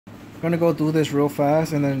gonna go through this real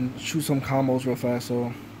fast and then shoot some combos real fast.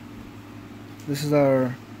 So this is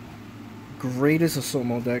our greatest assault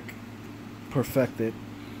mode deck perfected.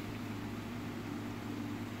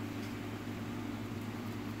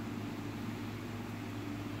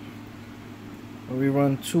 We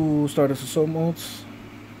run 2 Stardust Assault modes.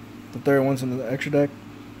 The third one's in the extra deck.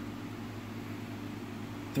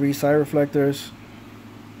 3 Side Reflectors.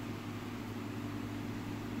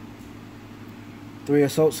 3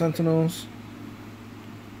 Assault Sentinels.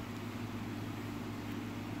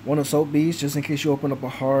 1 Assault Beast, just in case you open up a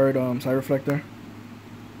hard Side Reflector.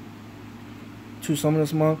 2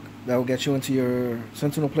 Summoners Monk, that will get you into your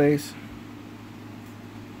Sentinel plays.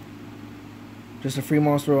 Just a free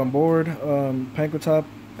monster on board, Pancratop,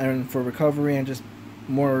 and for recovery and just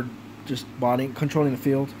more body controlling the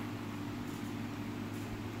field.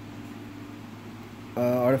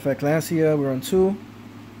 Artifact Lancia, we're on 2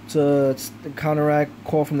 to counteract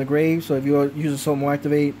Call from the Grave. So if you use Assault Mode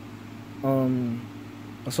activate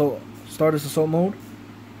Stardust Assault mode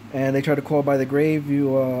and they try to call by the grave,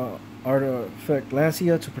 you Artifact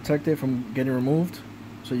Lancia to protect it from getting removed,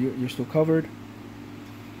 so you're still covered.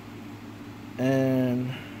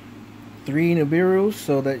 And 3 Nibiru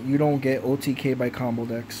so that you don't get OTK by combo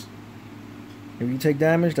decks. If you take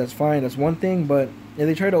damage, that's fine, that's one thing, but if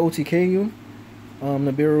they try to OTK you,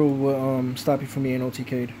 Nibiru will stop you from being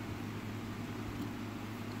OTK'd.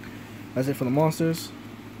 That's it for the monsters.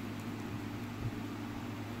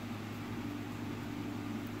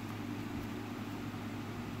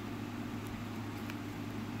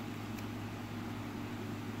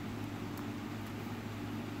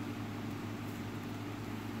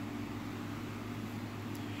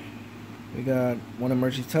 We got 1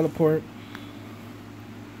 Emergency Teleport,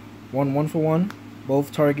 1 1-for-1,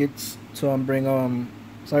 both targets to bring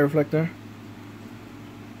Side Reflector.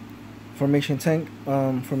 Formation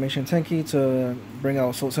Tanky to bring out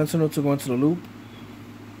Assault Sentinel to go into the loop.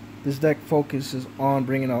 This deck focuses on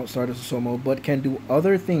bringing out Stardust Assault mode, but can do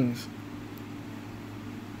other things.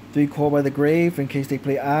 3 Call by the Grave, in case they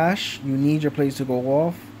play Ash, you need your plays to go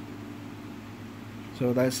off.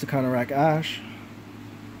 So that's to counteract Ash.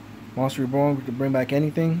 Monster Reborn, we can bring back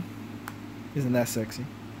anything. Isn't that sexy?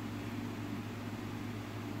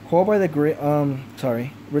 Call by the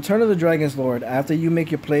Return of the Dragon's Lord. After you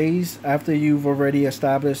make your plays, after you've already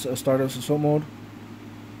established a Stardust Assault mode,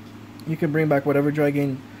 you can bring back whatever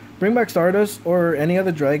dragon. Bring back Stardust or any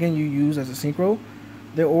other dragon you use as a synchro.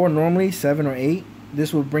 They're all normally 7 or 8.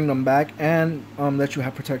 This will bring them back and let you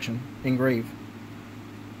have protection in grave.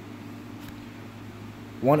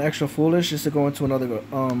 1 extra Foolish just to go into another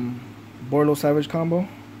Borlo Savage combo.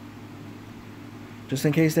 Just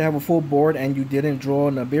in case they have a full board and you didn't draw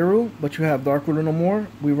Nibiru, but you have Dark Ruler no more,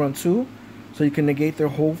 we run 2. So you can negate their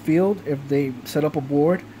whole field if they set up a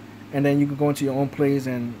board, and then you can go into your own plays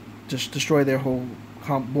and just destroy their whole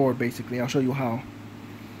board basically. I'll show you how.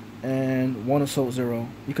 And 1 Assault 0.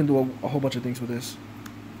 You can do a whole bunch of things with this.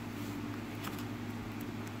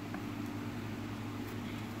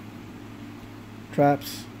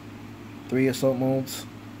 Traps, 3 Assault modes.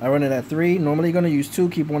 I run it at 3. Normally you're going to use 2,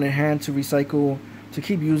 keep 1 in hand to recycle, to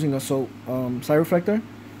keep using Assault Side Reflector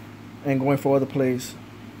and going for other plays.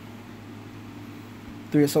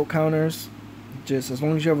 3 Assault counters. Just as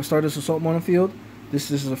long as you have a Stardust Assault on the field,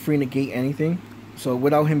 this is a free negate anything. So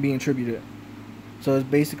without him being tributed. So it's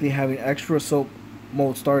basically having extra Assault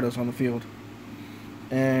mode Stardust on the field.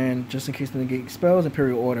 And just in case the negate spells,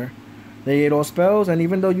 Imperial Order. They ate all spells, and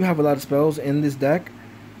even though you have a lot of spells in this deck,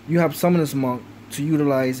 you have Summoners Monk to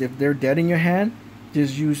utilize. If they're dead in your hand,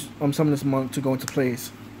 just use Summoners Monk to go into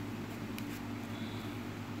plays.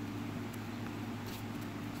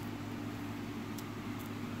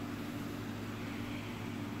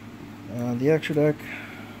 The extra deck,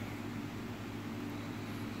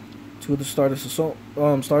 2 of the Stardust Assault,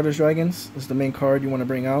 Stardust Dragons. This is the main card you want to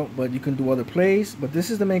bring out, but you can do other plays. But this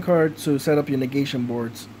is the main card to set up your negation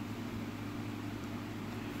boards.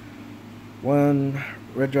 1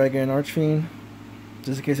 Red Dragon Archfiend,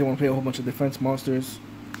 just in case they want to play a whole bunch of defense monsters,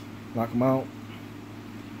 knock them out.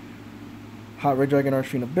 Hot Red Dragon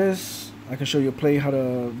Archfiend Abyss. I can show you a play how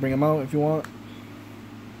to bring them out if you want.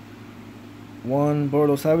 1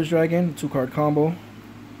 Borlo Savage Dragon, 2-card combo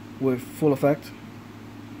with full effect.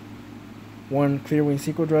 1 Clearwing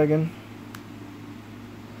Sequel Dragon.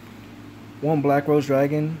 1 Black Rose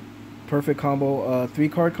Dragon, perfect combo,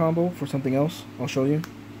 3-card combo for something else. I'll show you.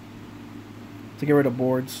 To get rid of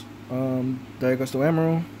boards. Diagusto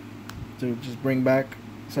Emerald to just bring back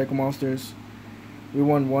Psycho Monsters. We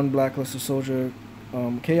won 1 Blacklisted Soldier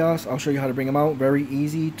Chaos. I'll show you how to bring them out. Very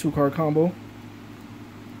easy 2-card combo.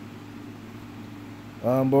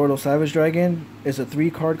 Boruto Savage Dragon is a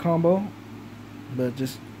 3-card combo, but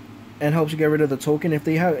just and helps you get rid of the token. If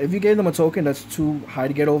you gave them a token that's too high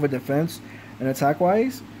to get over defense and attack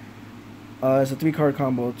wise, it's a 3-card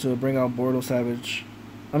combo to bring out Boruto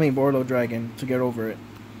Dragon to get over it.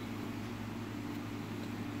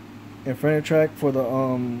 Infinite Track for the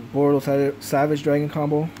Boruto Savage Dragon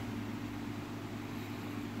combo.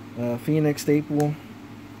 Phoenix staple.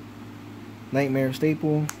 Nightmare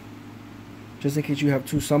staple. Just in case you have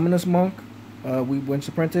 2 Summoners Monk, we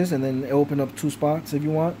Winter Apprentice, and then open up 2 spots if you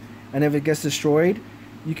want. And if it gets destroyed,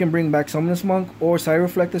 you can bring back Summoners Monk or Side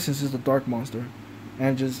Reflector since it's a dark monster,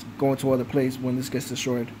 and just go into other place when this gets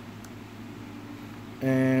destroyed.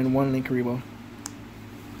 And 1 Link Rebo.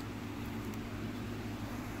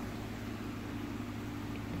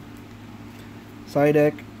 Side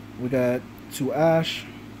deck, we got 2 Ash,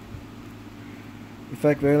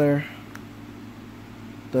 Effect Veiler,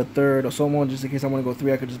 the 3rd Assault Mode, just in case I want to go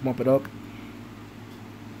 3, I could just bump it up.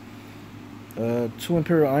 2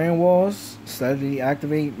 Imperial Iron Walls, steadily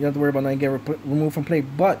activate. You don't have to worry about not getting removed from play.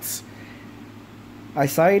 But I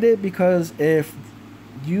cited it because if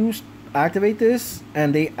you activate this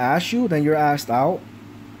and they ash you, then you're asked out,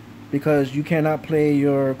 because you cannot play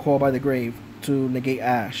your Call by the Grave to negate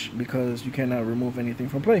Ash, because you cannot remove anything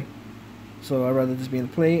from play. So I'd rather just be in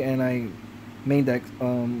the play, and I main deck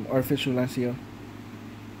Artificial Lancia.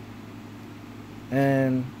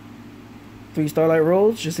 And 3 Starlight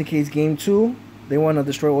Rolls, just in case game 2 they want to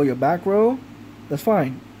destroy all your back row. That's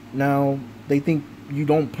fine. Now they think you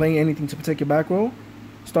don't play anything to protect your back row.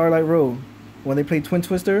 Starlight Roll, when they play Twin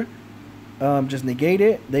Twister, just negate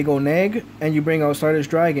it. They go neg, and you bring out Stardust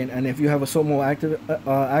Dragon. And if you have Assault Mode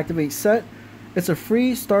activate set, it's a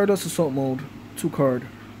free Stardust Assault Mode 2-card.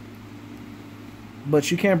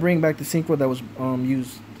 But you can't bring back the synchro that was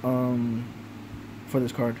used for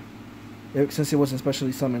this card, since it wasn't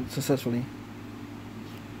specially summoned successfully.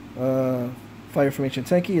 Fire Formation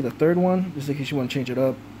Tenki, the 3rd one, just in case you want to change it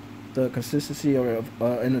up, the consistency or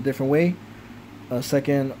in a different way.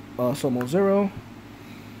 2nd Assault Mode 0.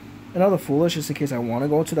 Another Foolish, just in case I want to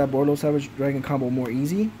go to that Boruto Savage Dragon combo more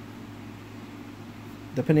easy.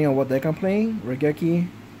 Depending on what deck I'm playing, Regeki.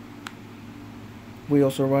 We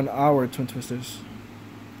also run our Twin Twisters.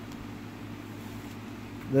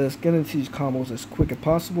 Let's get into these combos as quick as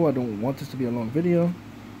possible. I don't want this to be a long video.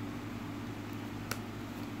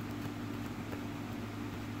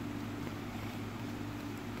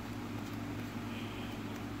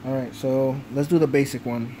 Alright, so let's do the basic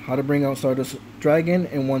one. How to bring out Stardust Dragon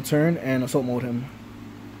in 1 turn and Assault Mode him.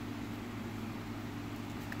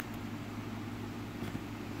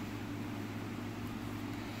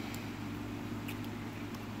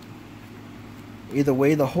 Either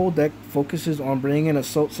way, the whole deck focuses on bringing in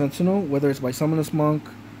Assault Sentinel, whether it's by Summoners Monk,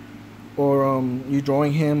 or you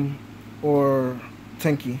drawing him, or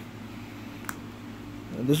Tenki.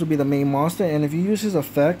 This will be the main monster, and if you use his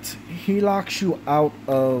effect, he locks you out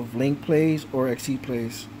of Link plays or Exceed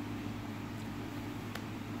plays.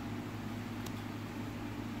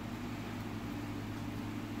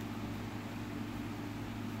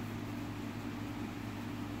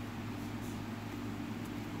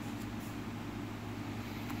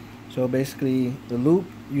 So basically, the loop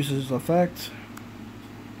uses his effect,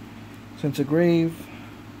 send to grave,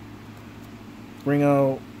 bring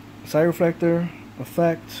out Side Reflector,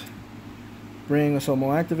 effect, bring Assault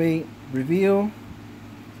Mode activate, reveal,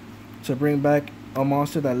 to bring back a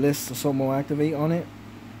monster that lists Assault Mode activate on it,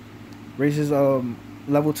 raises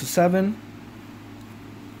level to 7,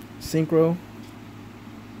 synchro,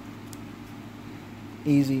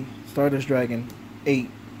 easy, Stardust Dragon, 8,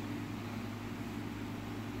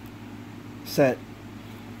 set,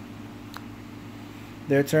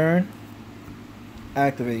 their turn,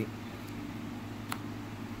 activate.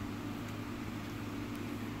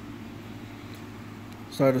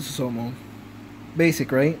 Stardust Assault Mode.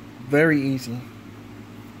 Basic, right? Very easy.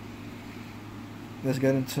 Let's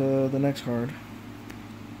get into the next card.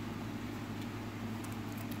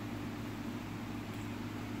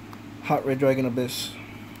 Hot Red Dragon Abyss.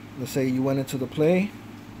 Let's say you went into the play.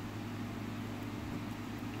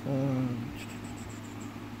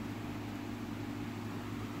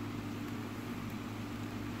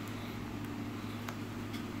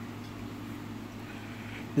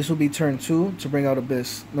 This will be turn 2 to bring out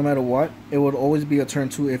Abyss. No matter what, it would always be a turn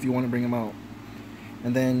 2 if you want to bring him out.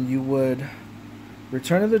 And then you would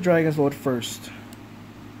Return of the Dragon's Lord first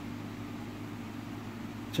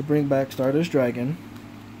to bring back Stardust Dragon.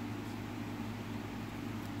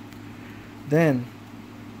 Then,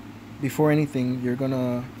 before anything,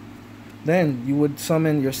 then you would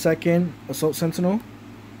summon your 2nd Assault Sentinel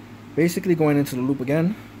Basically going into the loop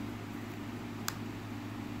again.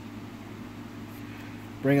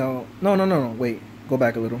 Bring out... No, wait. Go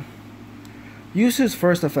back a little. Use his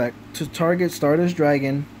first effect to target Stardust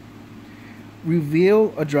Dragon.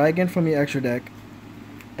 Reveal a dragon from your extra deck.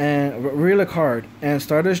 And reveal a card. And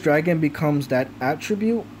Stardust Dragon becomes that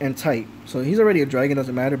attribute and type. So he's already a dragon,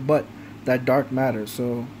 doesn't matter. But that dark matters.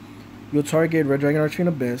 So you'll target Red Dragon Archfiend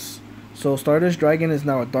Abyss. So Stardust Dragon is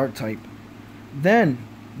now a dark type. Then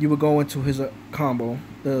you will go into his combo.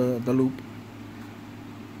 The loop.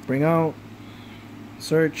 Bring out.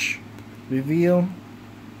 Search, reveal,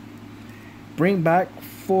 bring back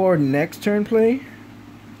for next turn play,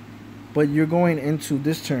 but you're going into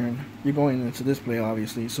this turn, you're going into this play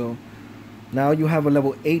obviously, so now you have a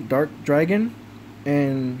level 8 Dark Dragon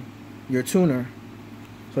and your tuner,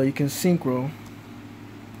 so you can synchro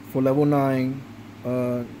for level 9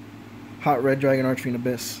 Hot Red Dragon Archfiend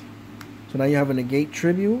Abyss. So now you have a negate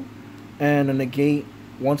tribute and a negate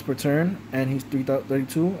once per turn, and he's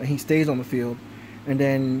 332 and he stays on the field. And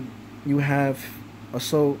then you have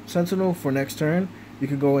Assault Sentinel for next turn. You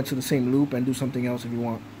can go into the same loop and do something else if you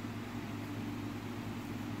want.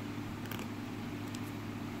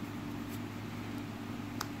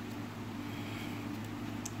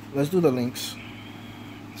 Let's do the links.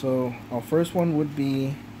 So our first one would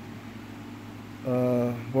be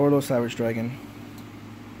Borlo Savage Dragon.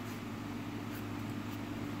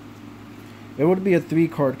 It would be a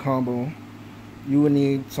 3-card combo. You would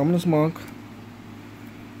need Summoners Monk,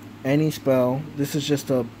 any spell. This is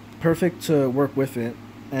just a perfect to work with it,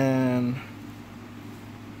 and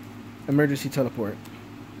Emergency Teleport.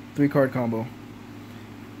 3-card combo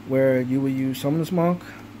where you will use Summoners Monk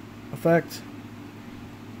effect,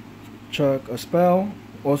 chuck a spell,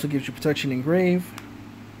 also gives you protection Engrave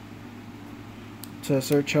to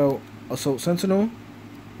search out Assault Sentinel,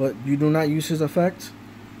 but you do not use his effect.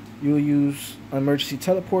 You will use Emergency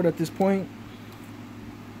Teleport at this point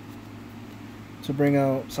to bring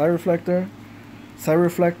out Reflector.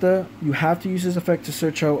 Reflector, you have to use his effect to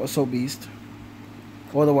search out Assault Beast,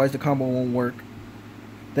 otherwise the combo won't work.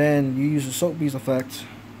 Then you use Assault Beast effect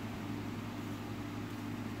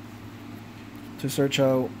to search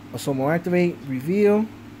out Assault Mode Activate, reveal,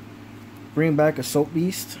 bring back Assault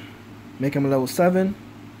Beast, make him a level 7.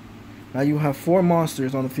 Now you have 4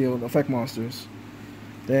 monsters on the field, effect monsters.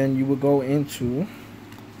 Then you will go into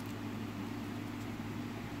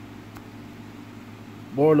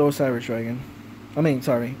Borlo Savage Dragon.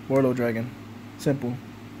 Borlo Dragon. Simple.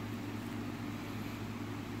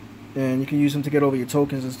 And you can use them to get over your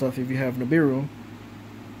tokens and stuff if you have Nibiru.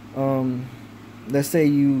 Let's say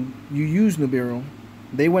you use Nibiru.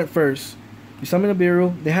 They went first. You summon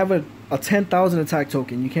Nibiru. They have a 10,000 attack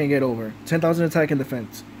token you can't get over. 10,000 attack and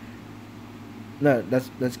defense. No,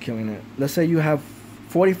 that's killing it. Let's say you have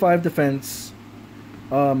 45 defense,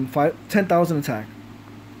 10,000 attack,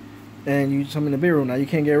 and you summon Nibiru. Now you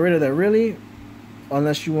can't get rid of that really,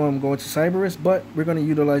 unless you go into Cyberus. But we're gonna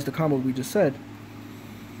utilize the combo we just said.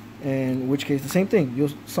 In which case, the same thing.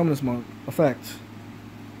 You'll summon this monk effect,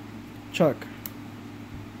 chuck,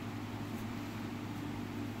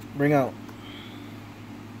 bring out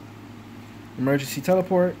Emergency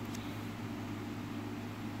Teleport,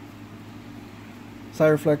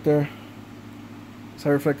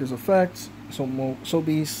 Reflector's effect, Soul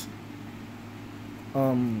Beast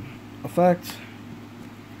effect,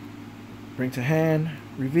 bring to hand,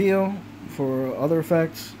 reveal for other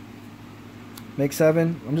effects, make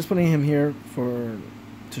 7. I'm just putting him here to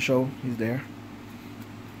show he's there.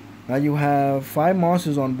 Now you have 5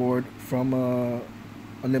 monsters on board from a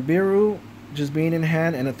Nibiru just being in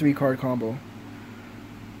hand and a 3-card combo.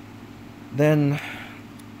 Then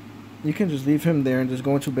you can just leave him there and just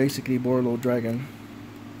go into basically Borlo Dragon.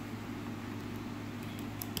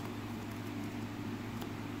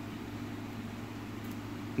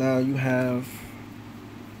 Now you have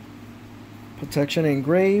protection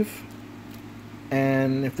Engrave,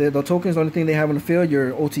 and if the token is the only thing they have on the field,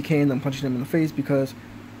 you're OTKing them, punching them in the face, because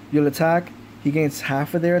you'll attack, he gains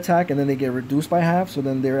half of their attack, and then they get reduced by half, so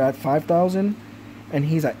then they're at 5,000, and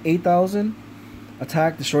he's at 8,000.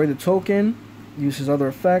 Attack, destroy the token, use his other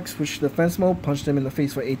effects, switch to defense mode, punch them in the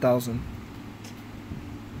face for 8,000.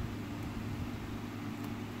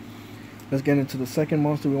 Let's get into the second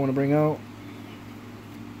monster we want to bring out.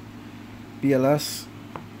 BLS,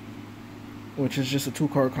 which is just a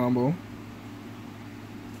 2-card combo.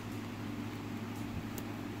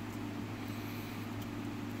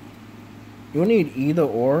 You'll need either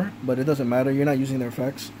or, but it doesn't matter. You're not using their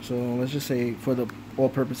effects. So let's just say for the all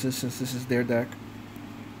purposes, since this is their deck.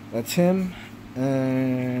 That's him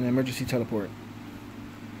and Emergency Teleport.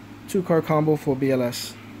 2-card combo for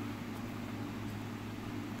BLS.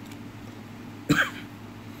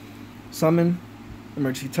 summon,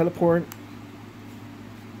 emergency teleport,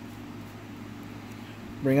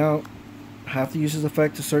 bring out, have to use his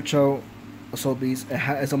effect to search out Assault Beast.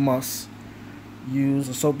 It's a must. Use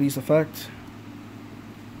Assault Beast effect.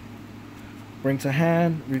 Bring to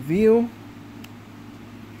hand, reveal,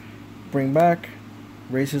 bring back,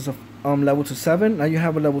 raise his level to 7. Now you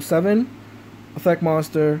have a level 7 effect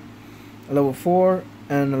monster, a level 4,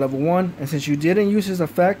 and a level 1. And since you didn't use his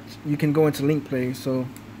effect, you can go into link play. So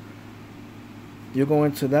you'll go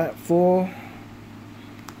into that full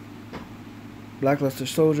Blackluster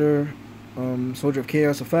Soldier, Soldier of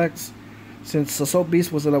Chaos effects. Since Assault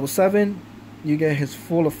Beast was a level 7, you get his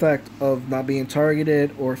full effect of not being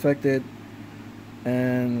targeted or affected.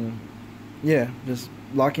 And yeah, just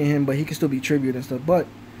locking him, but he can still be tribute and stuff. But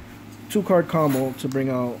 2-card combo to bring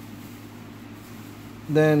out.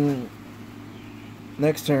 Then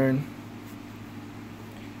next turn,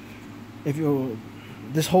 if you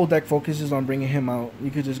this whole deck focuses on bringing him out,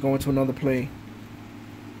 you could just go into another play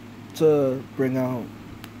to bring out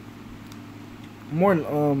more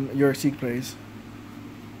your Seek plays.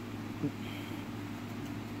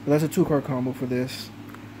 But that's a 2-card combo for this.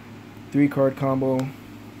 3-card combo.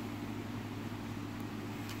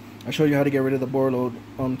 I showed you how to get rid of the board load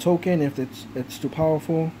token if it's too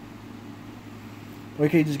powerful. Or you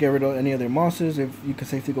can just get rid of any of their mosses if you can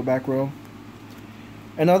safely go back row.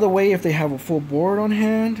 Another way, if they have a full board on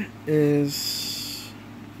hand, is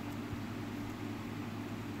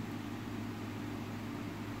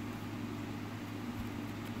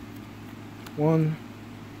one,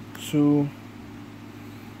 two,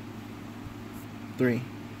 three.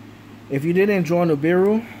 If you didn't draw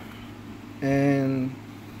Nibiru and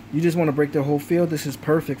you just want to break their whole field, this is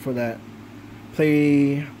perfect for that.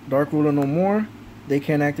 Play Dark Ruler no more. They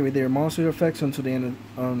can't activate their monster effects until the end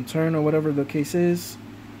of turn or whatever the case is.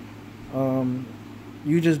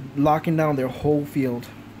 You just locking down their whole field.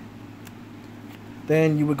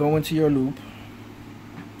 Then you would go into your loop.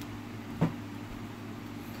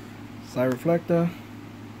 Side Reflector,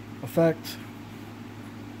 effect,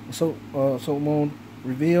 Assault mode,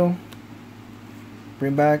 reveal,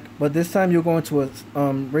 bring back. But this time you'll go into a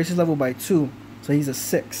raise his level by 2, so he's a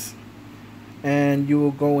 6. And you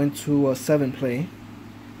will go into a 7 play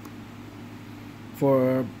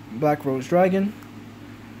for Black Rose Dragon.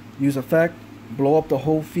 Use effect, blow up the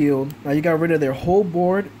whole field. Now you got rid of their whole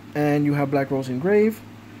board and you have Black Rose Engrave.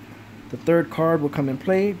 The 3rd card will come in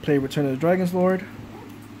play. Play Return of the Dragon's Lord.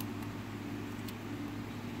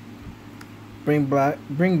 Bring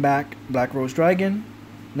back Black Rose Dragon.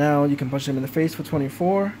 Now you can punch him in the face for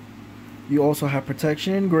 24. You also have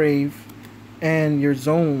Protection Engrave, and your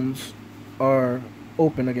zones are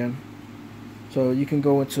open again. So you can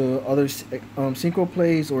go into other synchro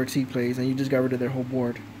plays or exceed plays, and you just got rid of their whole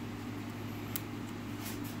board.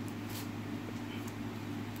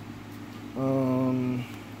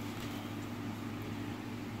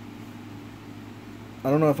 I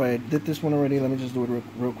don't know if I did this one already. Let me just do it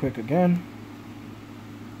real quick again.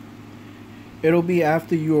 It'll be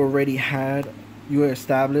after you already you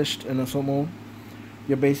established an assault mode.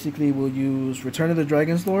 You basically will use Return of the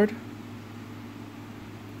Dragon's Lord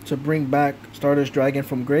to bring back Stardust Dragon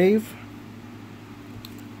from grave.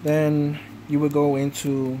 Then you would go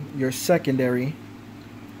into your secondary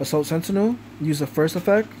Assault Sentinel. Use the first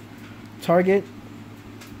effect. Target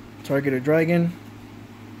a dragon.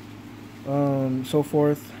 So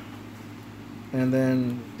forth. And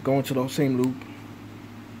then go into the same loop.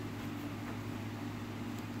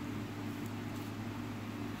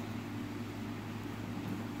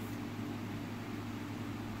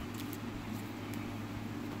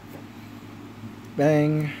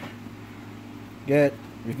 Bang, get,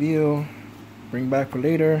 reveal, bring back for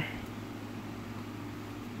later.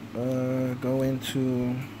 Go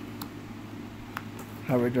into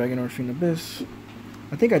Hybrid Dragon or Fiend Abyss.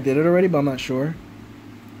 I think I did it already, but I'm not sure.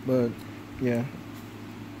 But yeah,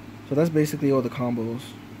 so that's basically all the combos.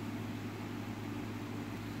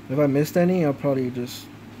 If I missed any, I'll probably just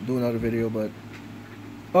do another video. But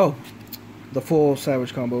oh, the full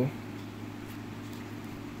Savage combo.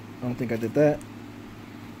 I don't think I did that.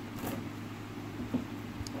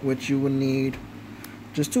 Which you would need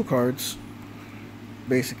just 2 cards,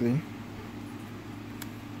 basically.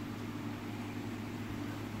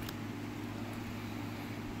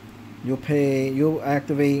 You'll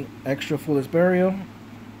activate extra Foolish Burial.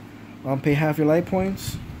 Pay half your life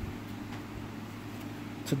points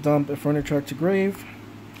to dump Inferno Track to grave.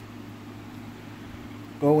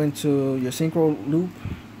 Go into your Synchro Loop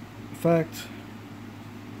effect.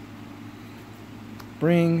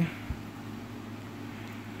 Bring.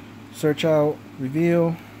 Search out,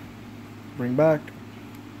 reveal, bring back,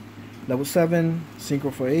 Level 7,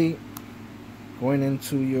 Synchro for 8. Going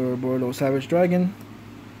into your Bordeaux Savage Dragon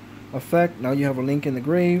effect. Now you have a Link in the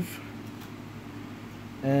Grave.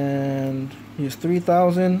 And he's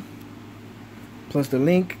 3,000 plus the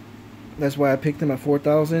Link. That's why I picked him at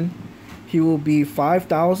 4,000. He will be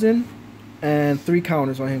 5,000 and 3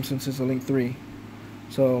 counters on him since it's a Link 3.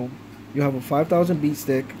 So you have a 5,000 beat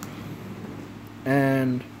stick,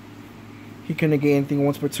 and he can negate anything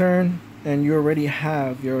once per turn, and you already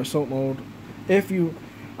have your assault mode.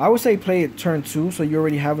 I would say play it turn 2, so you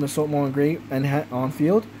already have an assault mode on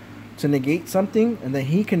field to negate something, and then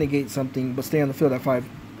he can negate something but stay on the field at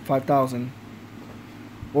 5,000.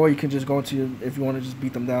 Or you can just go into if you want to just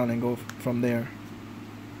beat them down and go from there.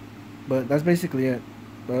 But that's basically it.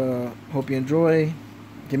 Hope you enjoy.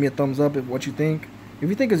 Give me a thumbs up if what you think. If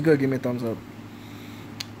you think it's good, give me a thumbs up.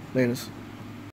 Latest.